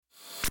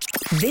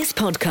This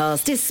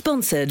podcast is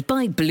sponsored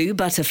by Blue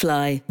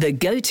Butterfly, the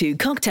go-to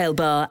cocktail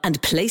bar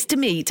and place to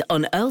meet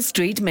on Earl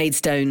Street,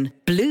 Maidstone.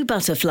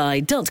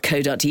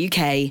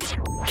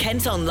 bluebutterfly.co.uk.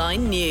 Kent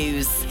Online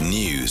News.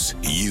 News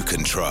you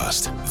can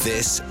trust.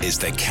 This is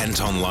the Kent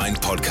Online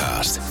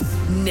Podcast.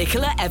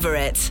 Nicola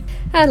Everett.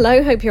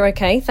 Hello, hope you're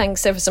okay.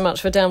 Thanks ever so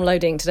much for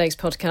downloading today's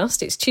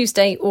podcast. It's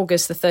Tuesday,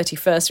 August the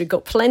 31st. We've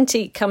got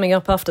plenty coming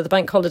up after the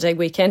bank holiday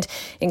weekend,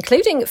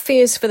 including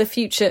fears for the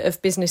future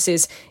of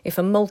businesses if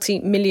a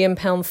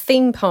multi-million-pound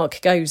theme park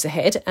goes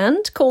ahead,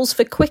 and calls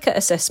for quicker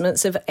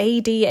assessments of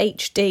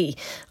ADHD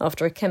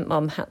after a Kent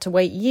mum had to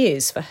wait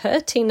years for her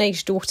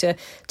teenage daughter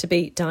to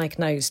be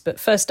diagnosed.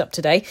 But first up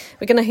today,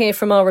 we're going to hear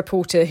from our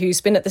reporter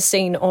who's been at the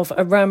scene of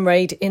a ram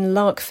raid in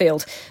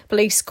Larkfield.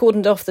 Police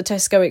cordoned off the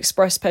Tesco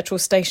Express petrol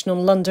station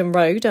on London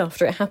Road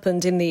after it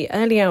happened in the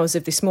early hours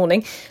of this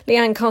morning.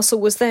 Leanne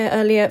Castle was there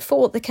earlier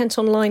for the Kent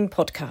Online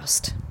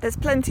podcast. There's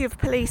plenty of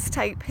police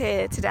tape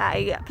here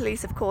today.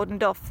 Police have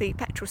cordoned off the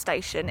petrol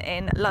station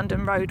in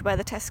London Road where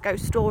the Tesco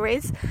store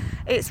is.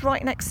 It's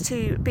right next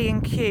to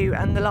B&Q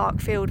and the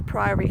Larkfield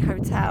Priory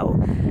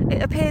Hotel.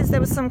 It appears there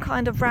was some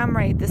kind of ram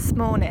raid this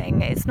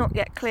morning. It's not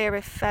yet clear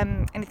if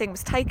anything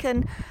was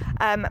taken,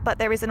 but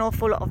there is an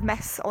awful lot of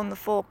mess on the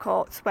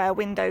forecourt where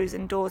windows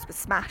and doors were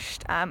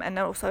smashed, and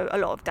also a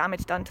lot of damage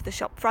done to the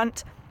shop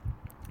front.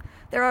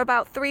 There are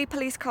about 3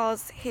 police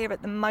cars here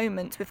at the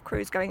moment with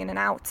crews going in and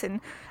out, and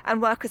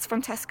workers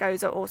from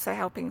Tesco's are also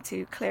helping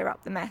to clear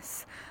up the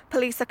mess.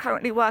 Police are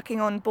currently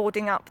working on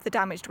boarding up the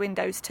damaged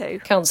windows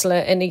too. Councillor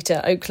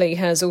Anita Oakley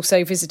has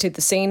also visited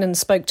the scene and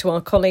spoke to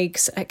our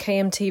colleagues at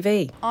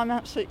KMTV. I'm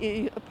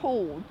absolutely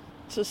appalled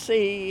to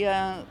see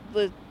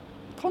the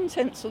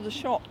contents of the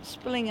shop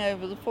spilling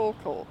over the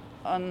forecourt,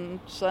 and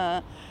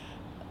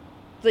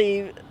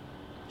the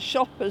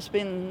shop has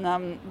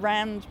been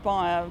rammed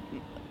by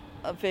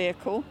a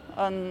vehicle,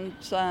 and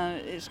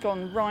it's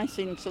gone right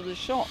into the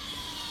shop,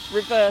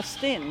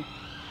 reversed in.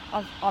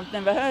 I've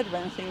never heard of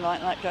anything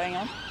like that going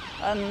on,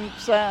 and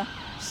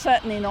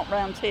certainly not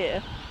round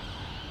here.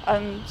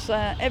 And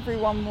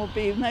everyone will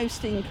be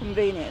most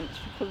inconvenienced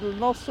because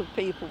lots of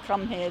people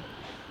come here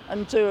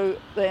and do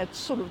their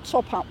sort of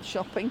top-up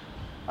shopping,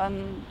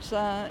 and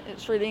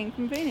it's really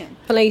inconvenient.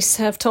 Police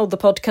have told the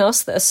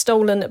podcast that a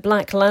stolen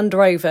black Land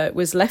Rover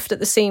was left at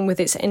the scene with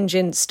its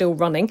engine still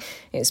running.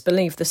 It's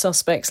believed the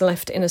suspects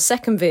left in a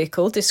second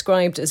vehicle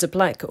described as a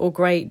black or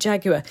grey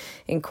Jaguar.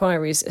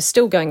 Inquiries are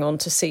still going on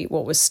to see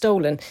what was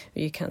stolen.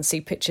 You can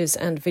see pictures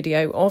and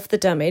video of the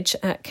damage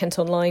at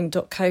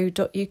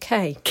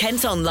kentonline.co.uk.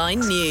 Kent Online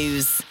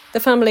News. The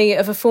family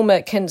of a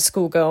former Kent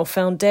schoolgirl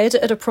found dead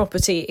at a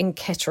property in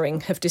Kettering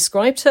have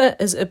described her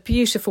as a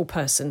beautiful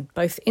person,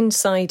 both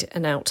inside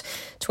and out.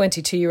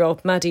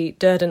 22-year-old Maddie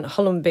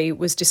Durden-Hollenby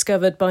was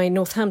discovered by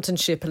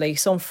Northamptonshire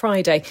police on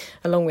Friday,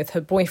 along with her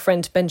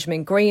boyfriend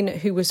Benjamin Green,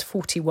 who was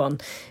 41.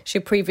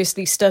 She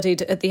previously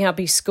studied at the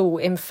Abbey School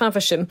in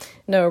Faversham.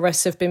 No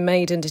arrests have been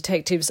made and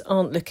detectives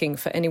aren't looking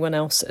for anyone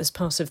else as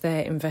part of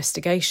their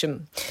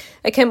investigation.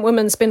 A Kent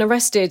woman's been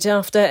arrested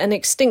after an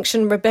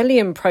Extinction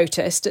Rebellion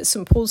protest at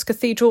St Paul's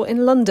Cathedral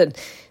in London.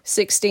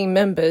 16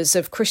 members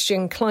of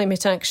Christian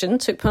Climate Action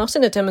took part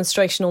in a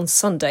demonstration on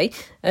Sunday,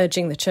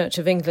 urging the Church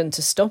of England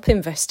to stop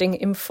investing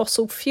in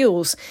fossil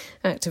fuels.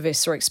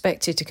 Activists are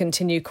expected to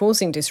continue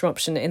causing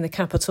disruption in the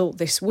capital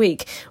this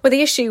week, where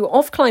the issue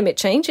of climate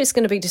change is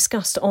going to be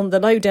discussed on The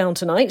Lowdown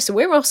tonight. So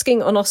we're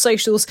asking on our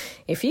socials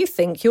if you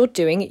think you're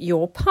doing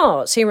your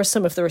part. Here are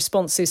some of the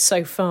responses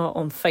so far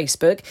on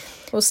Facebook.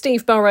 Well,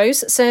 Steve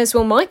Burrows says,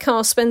 well, my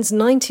car spends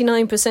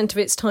 99% of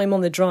its time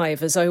on the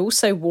drive as I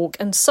also walk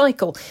and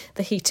cycle.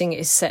 The heating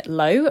is set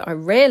low. I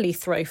rarely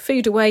throw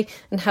food away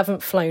and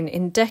haven't flown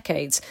in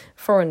decades.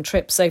 Foreign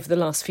trips over the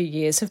last few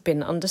years have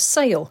been under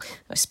sale.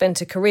 I spent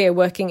a career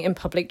working in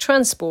public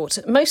transport.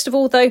 Most of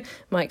all, though,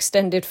 my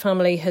extended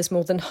family has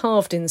more than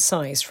halved in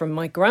size from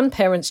my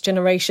grandparents'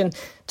 generation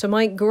to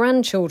my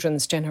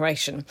grandchildren's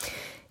generation.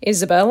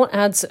 Isabel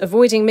adds,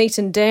 avoiding meat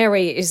and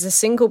dairy is the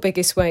single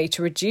biggest way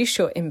to reduce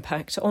your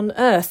impact on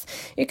Earth.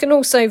 You can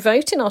also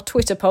vote in our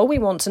Twitter poll. We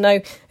want to know,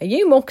 are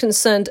you more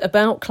concerned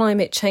about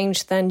climate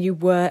change than you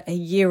were a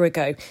year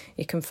ago?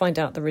 You can find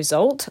out the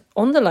result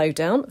on The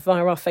Lowdown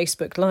via our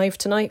Facebook Live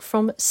tonight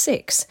from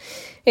 6.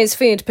 It's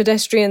feared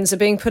pedestrians are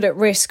being put at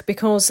risk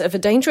because of a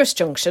dangerous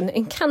junction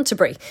in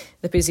Canterbury.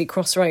 The busy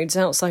crossroads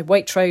outside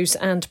Waitrose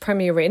and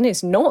Premier Inn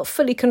is not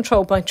fully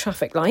controlled by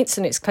traffic lights,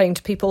 and it's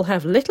claimed people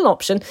have little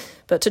option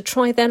but to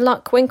try their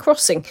luck when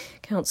crossing.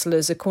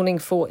 Councillors are calling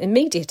for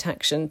immediate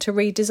action to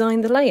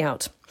redesign the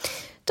layout.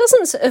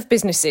 Dozens of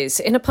businesses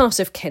in a part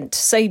of Kent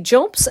say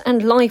jobs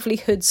and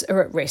livelihoods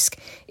are at risk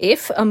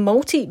if a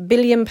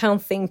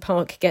multi-billion-pound theme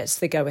park gets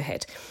the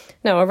go-ahead.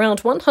 Now, around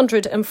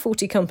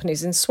 140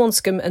 companies in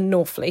Swanscombe and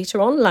Northfleet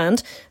are on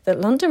land that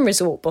London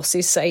resort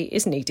bosses say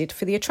is needed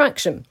for the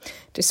attraction.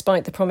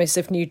 Despite the promise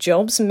of new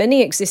jobs,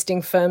 many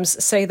existing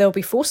firms say they'll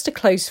be forced to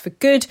close for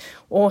good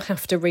or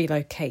have to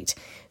relocate.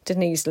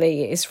 Denise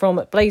Lee is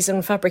from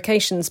Blazon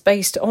Fabrications,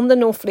 based on the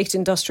Northfleet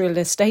Industrial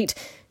Estate.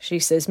 She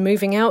says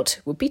moving out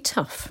would be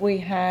tough. We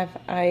have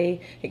a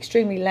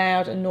extremely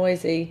loud and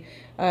noisy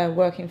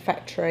working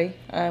factory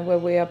where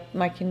we are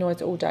making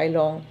noise all day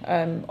long.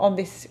 On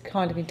this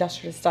kind of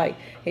industrial estate,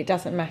 it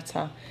doesn't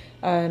matter.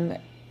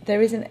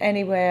 There isn't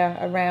anywhere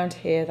around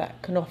here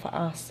that can offer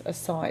us a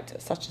site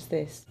such as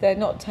this. They're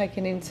not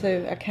taking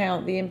into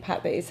account the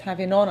impact that it's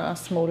having on our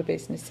smaller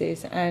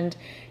businesses, and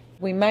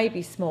we may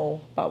be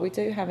small, but we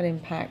do have an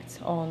impact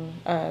on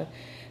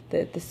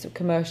the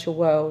commercial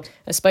world.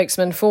 A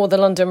spokesman for the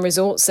London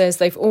Resort says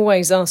they've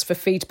always asked for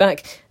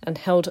feedback and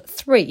held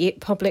 3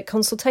 public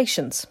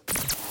consultations.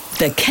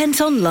 The Kent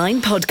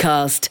Online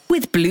Podcast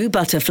with Blue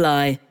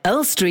Butterfly,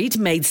 Earl Street,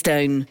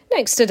 Maidstone.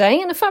 Next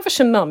today, and a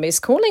Faversham mum is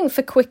calling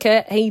for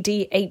quicker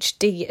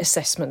ADHD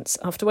assessments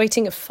after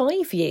waiting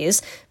 5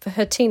 years for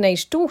her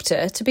teenage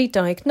daughter to be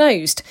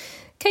diagnosed.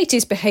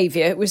 Katie's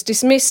behaviour was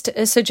dismissed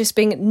as her just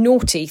being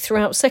naughty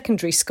throughout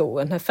secondary school,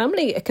 and her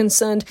family are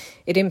concerned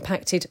it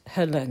impacted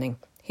her learning.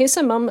 Here's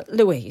her mum,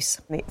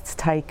 Louise. It's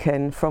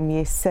taken from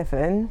year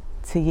 7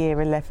 to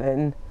year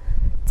 11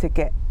 to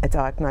get a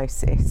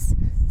diagnosis.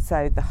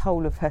 So the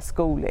whole of her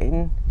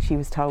schooling, she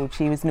was told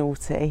she was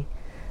naughty,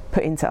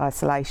 put into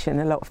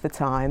isolation a lot of the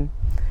time,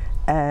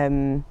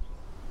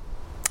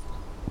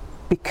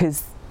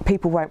 because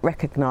people won't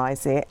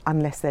recognise it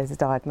unless there's a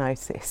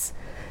diagnosis.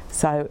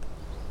 So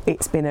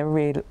it's been a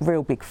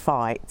real big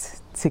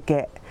fight to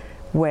get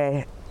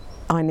where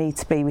I need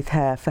to be with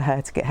her for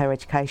her to get her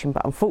education.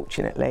 But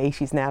unfortunately,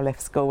 she's now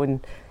left school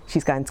and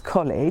she's going to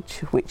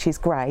college, which is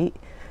great.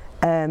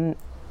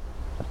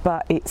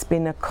 But it's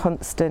been a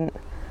constant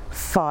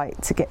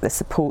fight to get the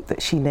support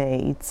that she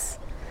needs.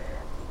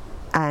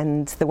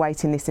 And the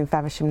waiting lists in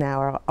Faversham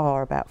now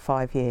are about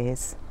 5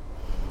 years.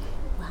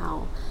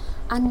 Wow.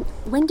 And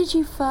when did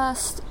you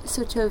first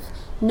sort of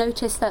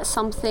notice that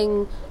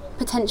something,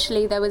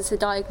 potentially there was a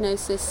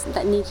diagnosis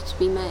that needed to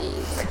be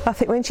made? I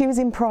think when she was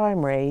in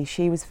primary,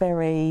 she was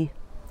very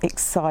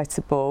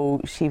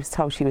excitable. She was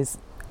told she was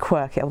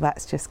quirky. Oh,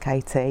 that's just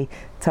Katie.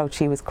 Told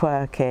she was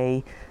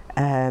quirky.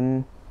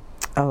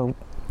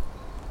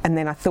 And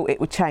then I thought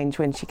it would change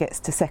when she gets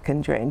to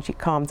secondary, and she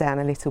calmed down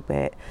a little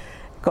bit.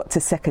 Got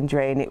to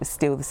secondary and it was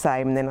still the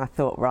same, and then I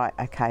thought, right,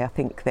 okay, I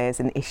think there's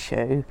an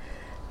issue.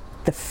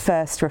 The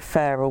first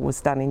referral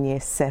was done in year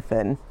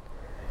 7,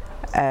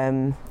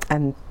 and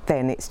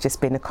then it's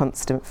just been a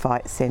constant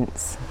fight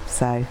since.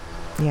 So,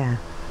 yeah.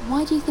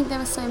 Why do you think there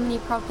were so many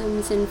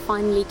problems in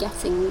finally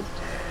getting?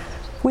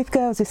 With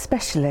girls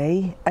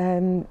especially,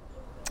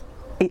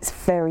 it's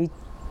very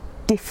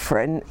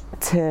different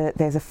to,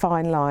 there's a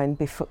fine line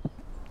for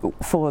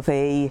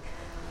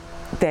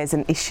there's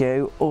an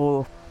issue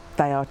or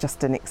they are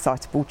just an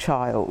excitable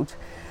child.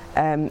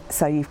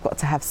 So you've got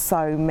to have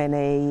so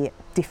many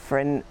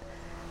different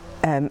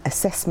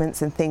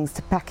assessments and things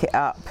to back it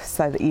up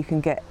so that you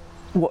can get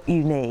what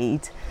you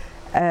need.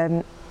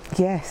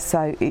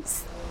 So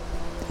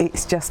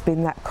it's just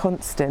been that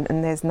constant,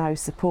 and there's no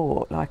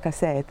support. Like I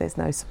said, there's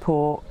no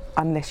support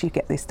unless you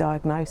get this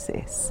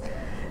diagnosis.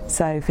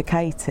 So for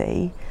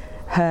Katie,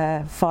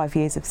 her 5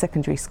 years of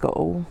secondary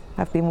school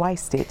have been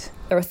wasted.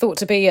 There are thought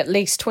to be at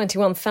least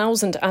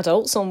 21,000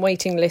 adults on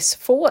waiting lists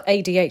for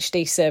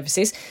ADHD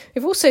services.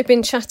 We've also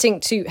been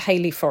chatting to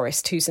Hayley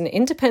Forrest, who's an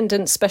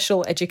independent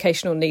special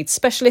educational needs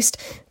specialist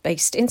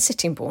based in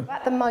Sittingbourne.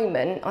 At the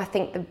moment, I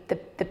think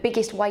the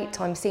biggest wait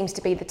time seems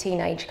to be the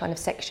teenage kind of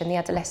section, the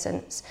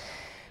adolescents.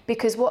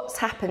 Because what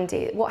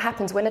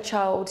happens when a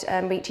child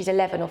reaches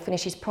 11 or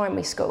finishes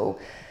primary school,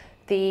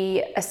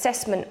 the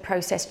assessment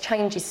process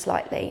changes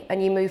slightly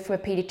and you move from a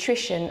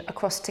paediatrician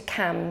across to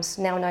CAMS,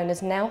 now known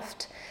as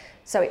NAUFT.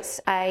 So it's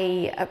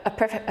a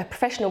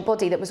professional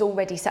body that was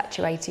already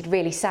saturated,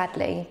 really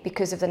sadly,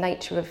 because of the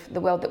nature of the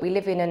world that we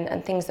live in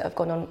and things that have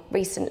gone on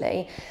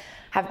recently,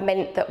 have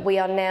meant that we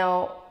have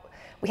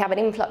an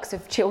influx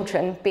of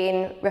children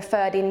being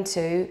referred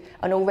into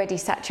an already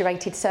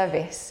saturated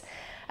service.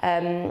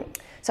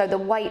 So the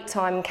wait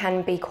time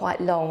can be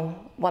quite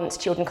long once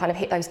children kind of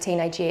hit those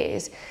teenage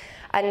years.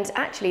 And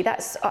actually,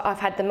 I've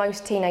had the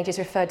most teenagers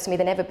referred to me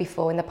than ever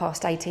before in the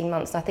past 18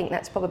 months. And I think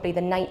that's probably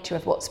the nature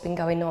of what's been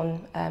going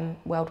on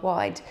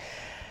worldwide.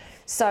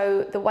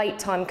 So the wait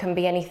time can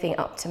be anything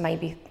up to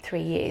maybe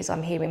 3 years,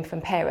 I'm hearing from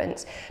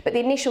parents. But the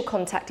initial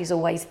contact is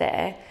always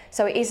there.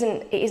 So it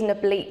isn't a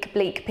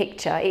bleak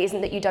picture. It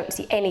isn't that you don't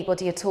see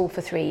anybody at all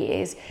for 3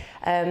 years.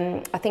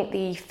 I think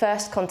the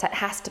first contact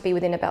has to be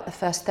within about the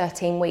first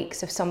 13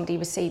 weeks of somebody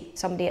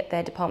at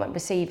their department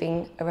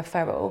receiving a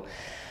referral.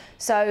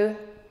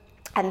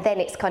 And then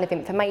it's kind of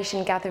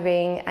information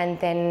gathering and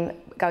then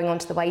going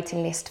onto the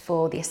waiting list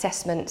for the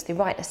assessments, the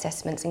right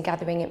assessments, and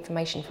gathering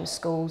information from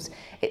schools,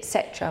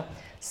 etc.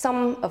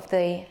 Some of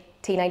the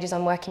teenagers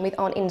I'm working with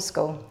aren't in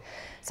school.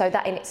 So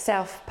that in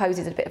itself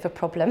poses a bit of a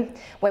problem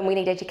when we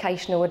need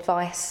educational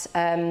advice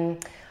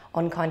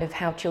on kind of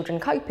how children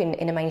cope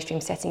in a mainstream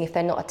setting if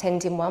they're not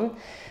attending one.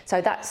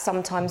 So that's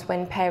sometimes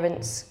when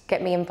parents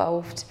get me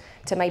involved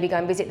to maybe go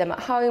and visit them at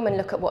home and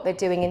look at what they're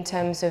doing in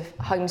terms of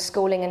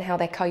homeschooling and how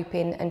they're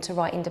coping, and to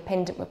write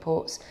independent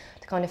reports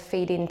to kind of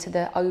feed into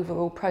the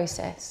overall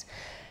process.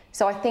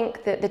 So I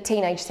think that the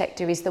teenage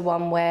sector is the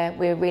one where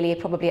we're really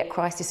probably at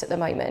crisis at the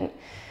moment.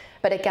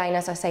 But again,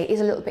 as I say, it is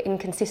a little bit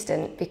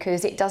inconsistent,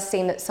 because it does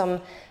seem that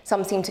some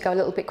seem to go a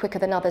little bit quicker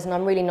than others, and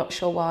I'm really not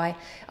sure why.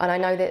 And I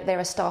know that there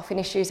are staffing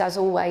issues, as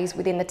always,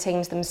 within the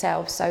teams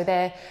themselves, so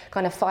they're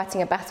kind of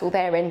fighting a battle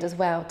their end as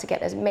well to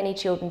get as many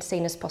children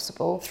seen as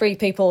possible. 3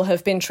 people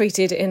have been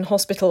treated in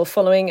hospital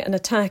following an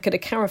attack at a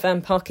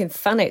caravan park in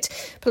Thanet.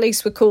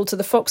 Police were called to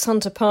the Fox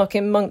Hunter Park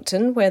in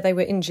Moncton, where they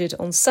were injured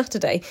on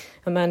Saturday.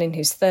 A man in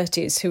his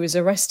 30s who was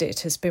arrested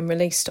has been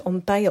released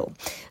on bail.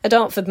 A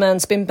Dartford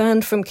man's been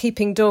banned from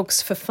keeping dogs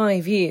for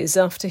 5 years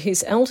after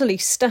his elderly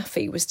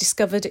staffy was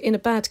discovered in a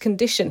bad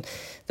condition.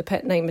 The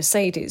pet named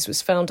Mercedes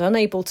was found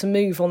unable to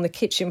move on the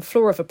kitchen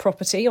floor of a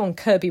property on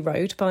Kirby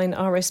Road by an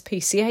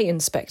RSPCA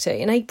inspector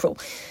in April.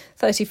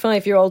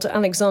 35-year-old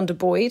Alexander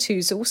Boyd,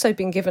 who's also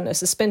been given a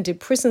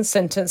suspended prison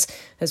sentence,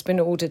 has been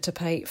ordered to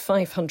pay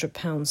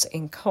 £500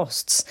 in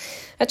costs.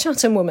 A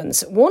Chatham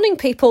woman's warning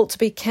people to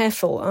be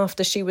careful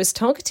after she was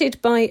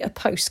targeted by a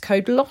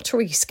postcode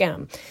lottery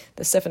scam.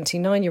 The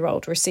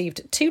 79-year-old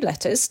received 2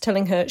 letters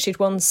telling her she'd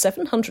won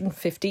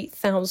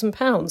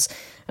 £750,000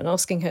 and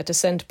asking her to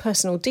send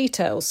personal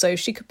details so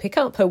she could pick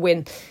up her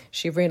win.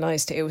 She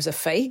realised it was a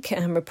fake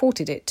and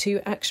reported it to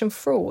Action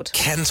Fraud.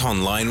 Kent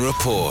Online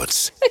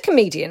reports. A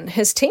comedian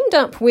has teamed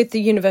up with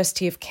the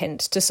University of Kent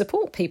to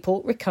support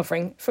people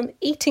recovering from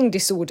eating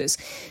disorders.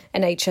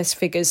 NHS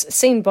figures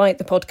seen by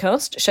the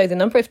podcast show the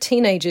number of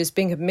teenagers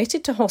being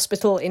admitted to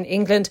hospital in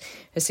England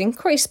has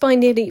increased by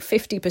nearly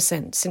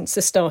 50% since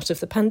the start of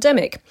the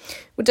pandemic.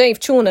 Well, Dave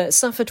Chawner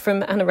suffered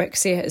from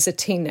anorexia as a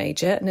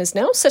teenager and has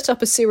now set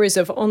up a series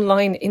of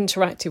online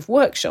interactive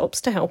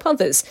workshops to help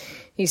others.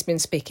 He's been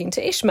speaking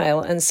to Ishmael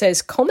and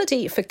says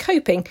comedy for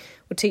coping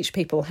will teach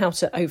people how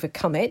to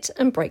overcome it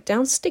and break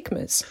down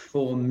stigmas.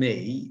 For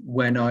me,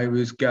 when I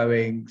was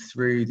going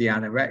through the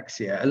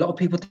anorexia, a lot of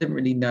people didn't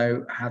really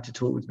know how to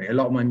talk with me. A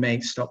lot of my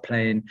mates stopped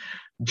playing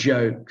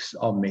jokes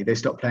on me. They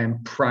stopped playing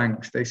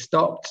pranks. They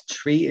stopped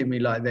treating me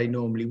like they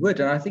normally would.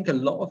 And I think a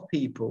lot of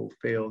people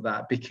feel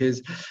that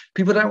because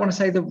people don't want to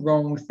say the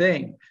wrong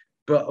thing.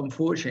 But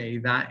unfortunately,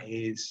 that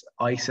is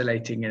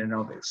isolating in and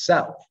of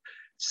itself.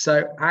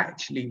 So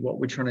actually what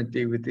we're trying to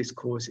do with this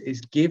course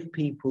is give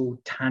people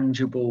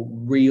tangible,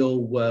 real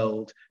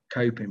world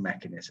coping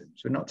mechanisms.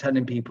 We're not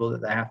telling people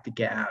that they have to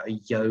get out a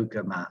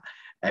yoga mat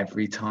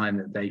every time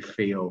that they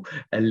feel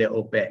a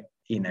little bit,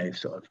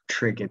 sort of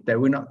triggered.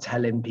 We're not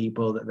telling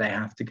people that they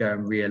have to go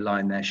and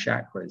realign their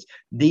chakras.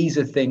 These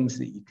are things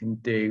that you can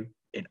do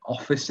in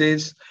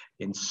offices,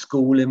 in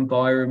school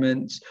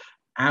environments,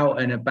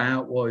 out and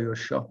about while you're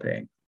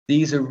shopping.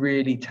 These are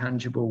really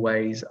tangible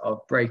ways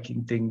of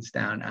breaking things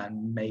down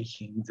and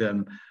making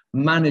them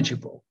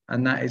manageable.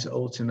 And that is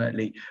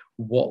ultimately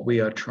what we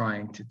are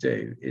trying to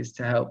do, is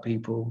to help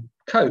people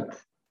cope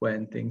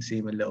when things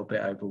seem a little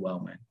bit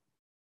overwhelming.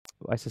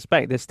 I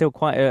suspect there's still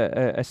quite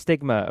a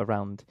stigma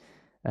around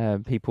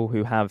people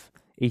who have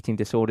eating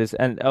disorders.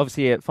 And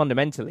obviously,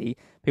 fundamentally,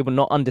 people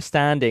not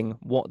understanding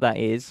what that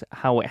is,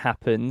 how it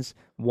happens,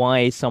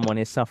 why someone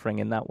is suffering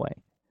in that way.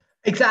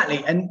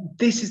 Exactly. And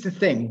this is the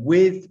thing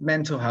with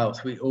mental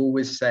health. We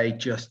always say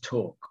just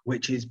talk,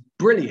 which is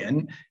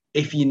brilliant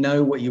if you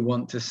know what you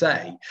want to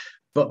say.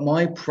 But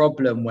my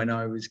problem when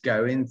I was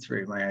going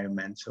through my own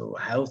mental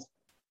health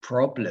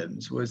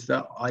problems was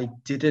that I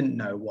didn't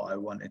know what I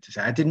wanted to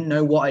say. I didn't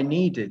know what I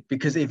needed,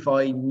 because if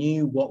I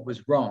knew what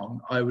was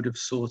wrong, I would have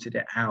sorted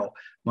it out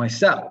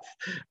myself.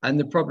 And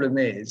the problem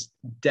is,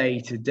 day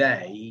to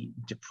day,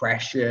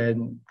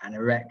 depression,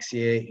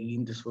 anorexia,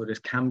 eating disorders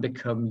can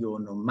become your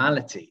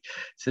normality.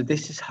 So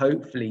this is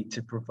hopefully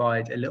to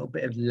provide a little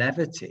bit of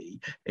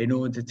levity in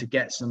order to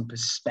get some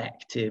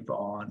perspective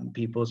on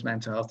people's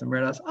mental health and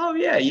realize, oh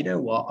yeah, you know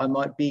what, I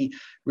might be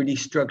really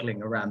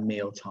struggling around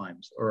meal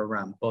times or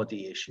around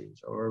body issues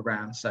or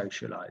around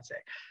socializing.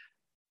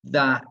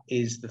 That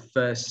is the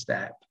first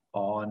step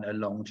on a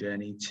long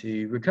journey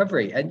to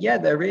recovery. And yeah,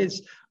 there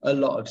is a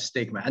lot of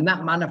stigma, and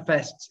that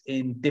manifests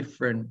in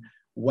different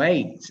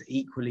ways.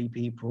 Equally,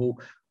 people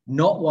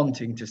not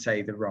wanting to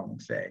say the wrong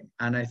thing.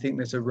 And I think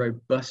there's a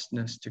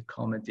robustness to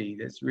comedy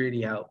that's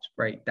really helped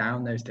break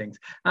down those things.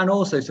 And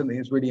also something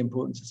that's really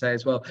important to say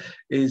as well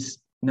is,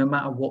 no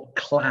matter what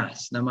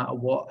class, no matter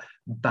what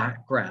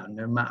background,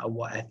 no matter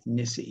what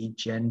ethnicity,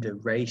 gender,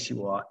 race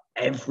you are,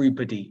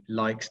 everybody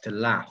likes to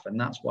laugh. And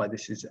that's why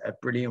this is a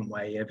brilliant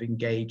way of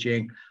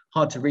engaging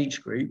hard to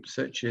reach groups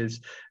such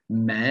as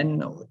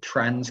men or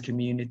trans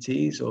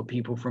communities or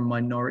people from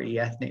minority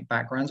ethnic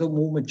backgrounds or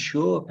more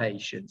mature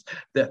patients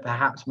that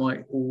perhaps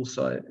might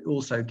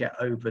also get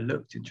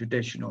overlooked in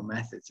traditional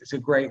methods. It's a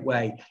great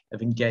way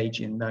of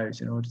engaging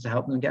those in order to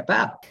help them get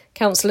better.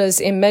 Councillors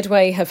in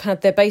Medway have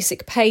had their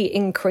basic pay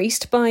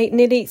increased by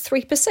nearly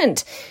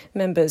 3%.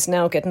 Members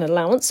now get an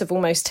allowance of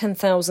almost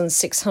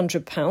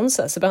 £10,600.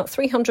 That's about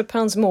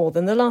 £300 more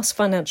than the last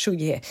financial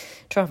year.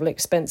 Travel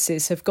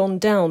expenses have gone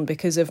down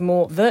because of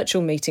more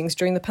virtual meetings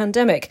during the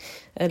pandemic.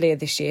 Earlier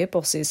this year,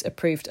 bosses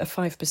approved a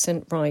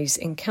 5% rise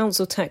in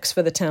council tax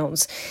for the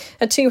towns.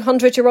 A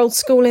 200-year-old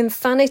school in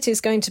Thanet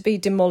is going to be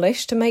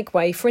demolished to make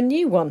way for a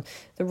new one.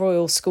 The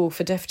Royal School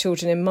for Deaf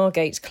Children in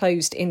Margate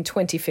closed in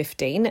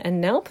 2015 and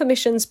now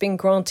permission's been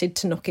granted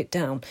to knock it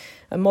down.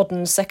 A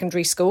modern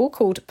secondary school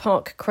called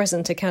Park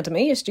Crescent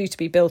Academy is due to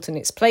be built in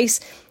its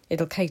place.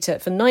 It'll cater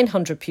for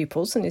 900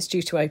 pupils and is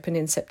due to open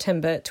in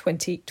September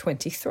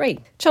 2023.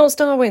 Charles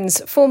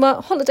Darwin's former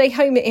holiday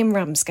home in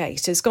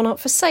Ramsgate has gone up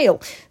for sale.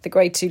 The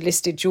Grade 2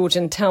 listed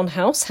Georgian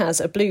townhouse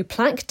has a blue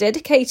plaque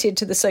dedicated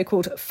to the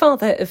so-called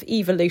father of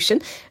evolution,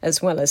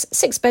 as well as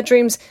 6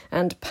 bedrooms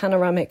and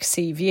panoramic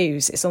sea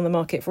views. It's on the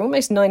market for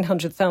almost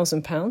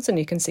 £900,000 and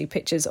you can see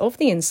pictures of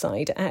the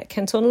inside at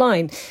Kent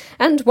Online.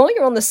 And while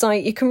you're on the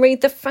site, you can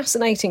read the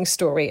fascinating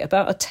story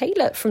about a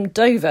tailor from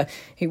Dover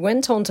who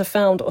went on to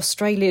found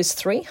Australia's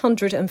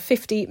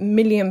 £350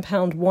 million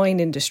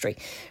wine industry.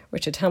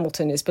 Richard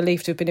Hamilton is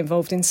believed to have been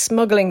involved in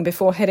smuggling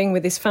before heading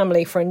with his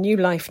family for a new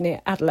life near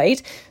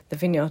Adelaide. The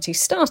vineyard he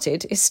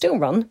started is still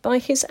run by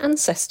his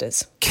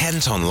ancestors.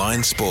 Kent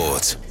Online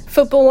Sport.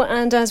 Football,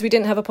 and as we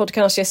didn't have a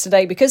podcast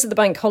yesterday because of the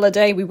bank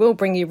holiday, we will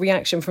bring you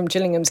reaction from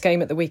Gillingham's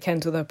game at the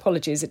weekend, although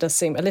apologies, it does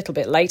seem a little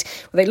bit late.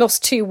 Well, they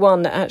lost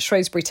 2-1 at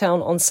Shrewsbury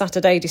Town on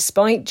Saturday,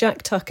 despite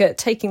Jack Tucker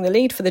taking the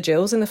lead for the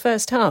Gills in the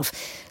first half.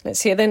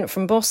 Let's hear then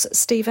from boss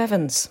Steve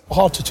Evans.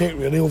 Hard to take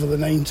really over the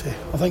 90.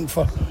 I think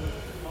for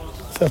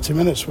 30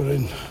 minutes we're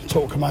in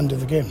total command of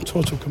the game,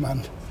 total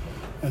command,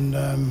 and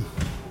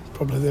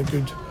probably their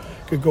good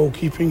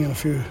goalkeeping and a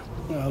few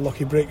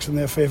lucky breaks in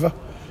their favour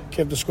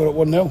kept the score at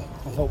 1-0.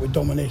 I thought we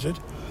dominated.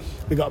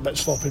 We got a bit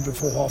sloppy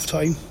before half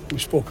time. We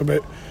spoke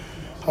about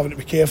having to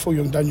be careful.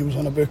 Young Daniel was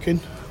on a booking.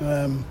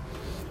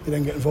 He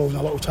then get involved in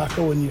a little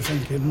tackle and you're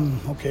thinking,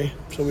 okay,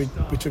 so we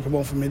took him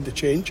off and made the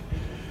change.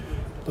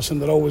 Listen,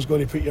 they're always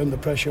going to put you under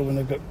pressure when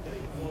they've got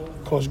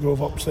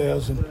Cosgrove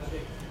upstairs, and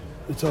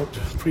we talked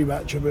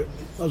pre-match about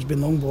us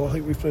being long ball. I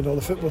think we've played all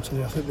the football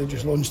today. I think they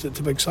just launched it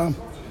to Big Sam.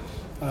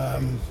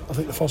 I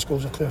think the first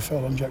goal's a clear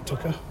foul on Jack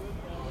Tucker,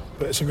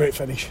 but it's a great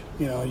finish.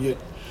 You know,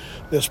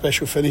 they're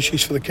special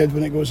finishes for the kid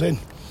when it goes in.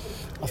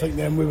 I think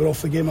then we were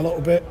off the game a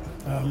little bit.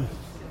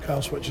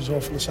 Carl switches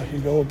off for the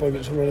second goal, boy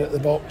gets run at the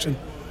box and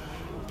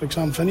Big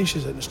Sam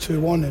finishes it. It's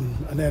 2-1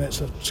 and then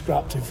it's a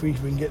scrap if we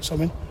can get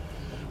something.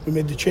 We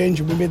made the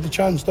change and we made the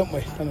chance, don't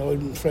we? Kind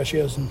of fresh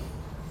airs and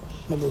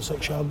middle of the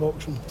 6-yard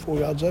box and 4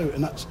 yards out,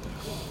 and that's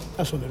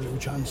only a real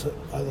chance that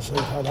either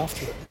side had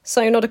after it.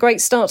 So not a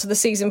great start to the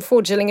season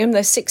for Gillingham.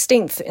 They're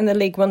 16th in the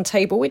League One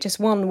table with just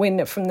 1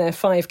 win from their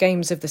 5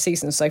 games of the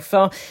season so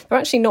far. They're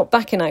actually not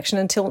back in action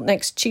until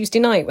next Tuesday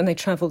night when they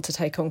travel to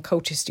take on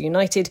Colchester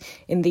United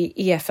in the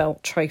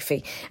EFL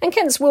Trophy. And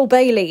Kent's Will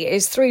Bayley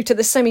is through to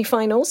the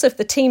semi-finals of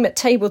the team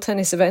table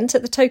tennis event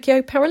at the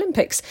Tokyo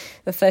Paralympics.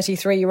 The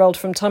 33-year-old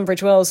from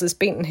Tunbridge Wells has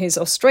beaten his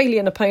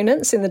Australian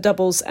opponents in the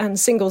doubles and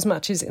singles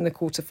matches in the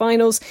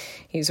quarter-finals.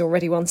 He's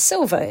already won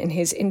silver in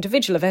his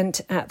individual event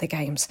at the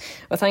Games.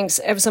 Well, thanks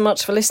ever so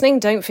much for listening.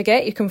 Don't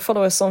forget you can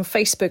follow us on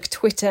Facebook,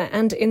 Twitter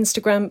and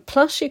Instagram.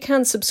 Plus you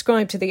can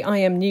subscribe to the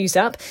IM News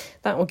app.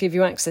 That will give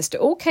you access to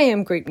all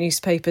KM Group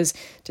newspapers.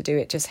 To do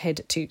it, just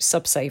head to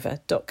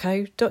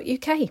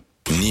subsaver.co.uk.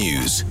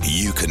 News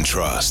you can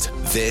trust.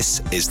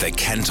 This is the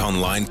Kent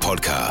Online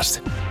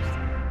Podcast.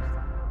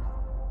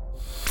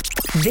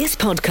 This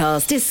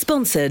podcast is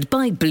sponsored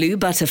by Blue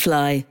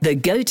Butterfly, the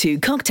go-to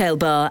cocktail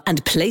bar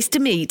and place to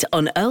meet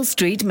on Earl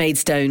Street,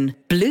 Maidstone.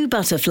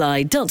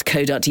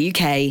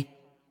 bluebutterfly.co.uk.